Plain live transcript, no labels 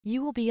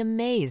You will be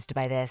amazed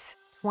by this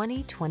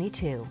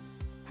 2022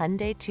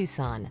 Hyundai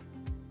Tucson.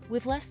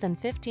 With less than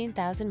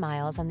 15,000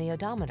 miles on the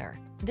odometer,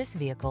 this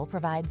vehicle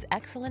provides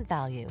excellent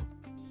value.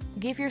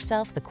 Give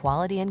yourself the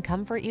quality and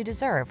comfort you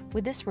deserve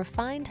with this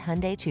refined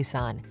Hyundai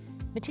Tucson.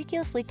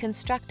 Meticulously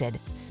constructed,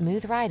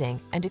 smooth riding,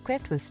 and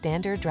equipped with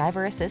standard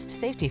driver assist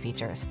safety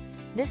features,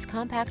 this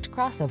compact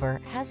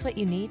crossover has what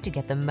you need to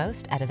get the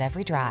most out of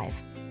every drive.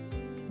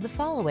 The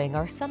following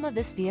are some of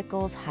this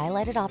vehicle's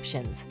highlighted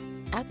options: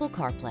 Apple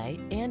CarPlay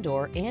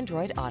and/or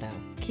Android Auto,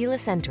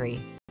 keyless entry,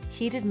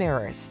 heated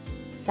mirrors,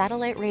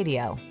 satellite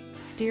radio,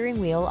 steering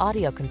wheel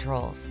audio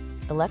controls,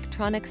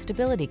 electronic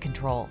stability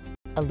control,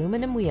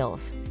 aluminum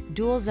wheels,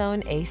 dual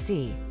zone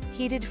AC,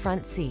 heated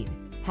front seat,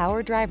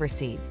 power driver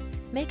seat.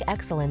 Make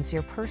excellence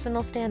your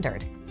personal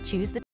standard. Choose the